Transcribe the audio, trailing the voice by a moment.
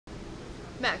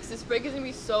Max, this break is gonna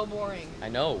be so boring. I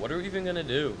know, what are we even gonna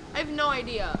do? I have no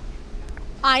idea.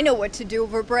 I know what to do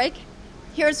over break.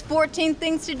 Here's 14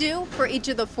 things to do for each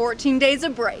of the 14 days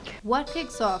of break. What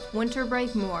kicks off winter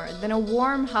break more than a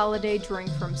warm holiday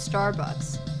drink from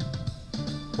Starbucks?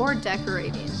 Or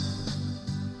decorating?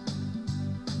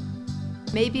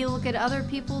 Maybe look at other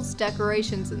people's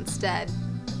decorations instead.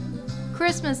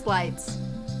 Christmas lights.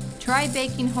 Try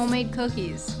baking homemade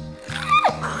cookies.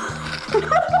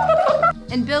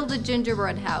 And build a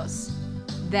gingerbread house.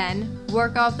 Then,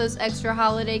 work off those extra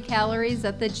holiday calories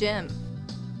at the gym.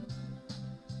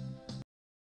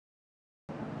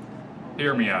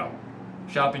 Hear me out.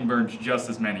 Shopping burns just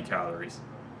as many calories.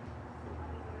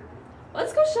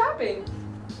 Let's go shopping.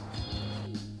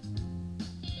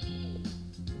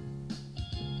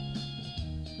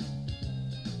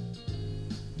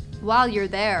 While you're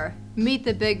there, meet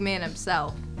the big man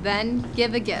himself. Then,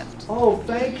 give a gift. Oh,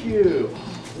 thank you.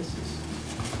 This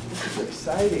is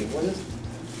exciting. What is...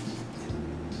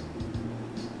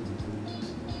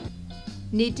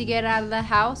 Need to get out of the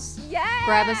house? Yes!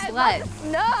 Grab a sled.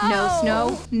 No! No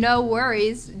snow, no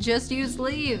worries, just use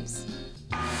leaves.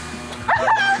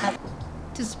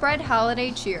 To spread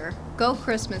holiday cheer, go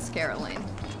Christmas caroling.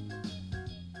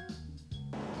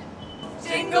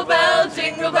 Jingle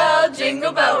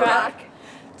bell rock.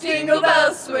 Jingle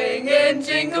bells swing and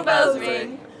jingle bells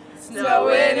ring.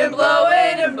 Snowing and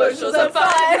blowing and bushels of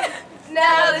fun.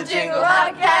 Now the jingle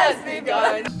rock has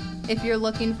begun. If you're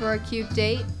looking for a cute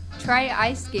date, try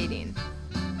ice skating.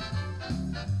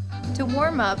 To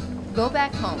warm up, go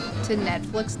back home to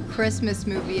Netflix Christmas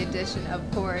movie edition, of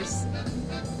course.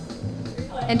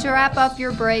 And to wrap up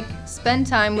your break, spend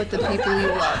time with the people you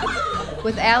love.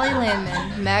 With Allie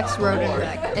Landman, Max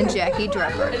Rodenbeck, and Jackie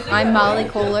Drepper. I'm Molly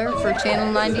Kohler for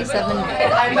Channel 97 News.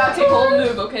 I'm about to pull a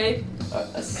move, okay?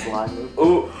 A slide move?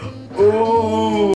 Ooh! Ooh!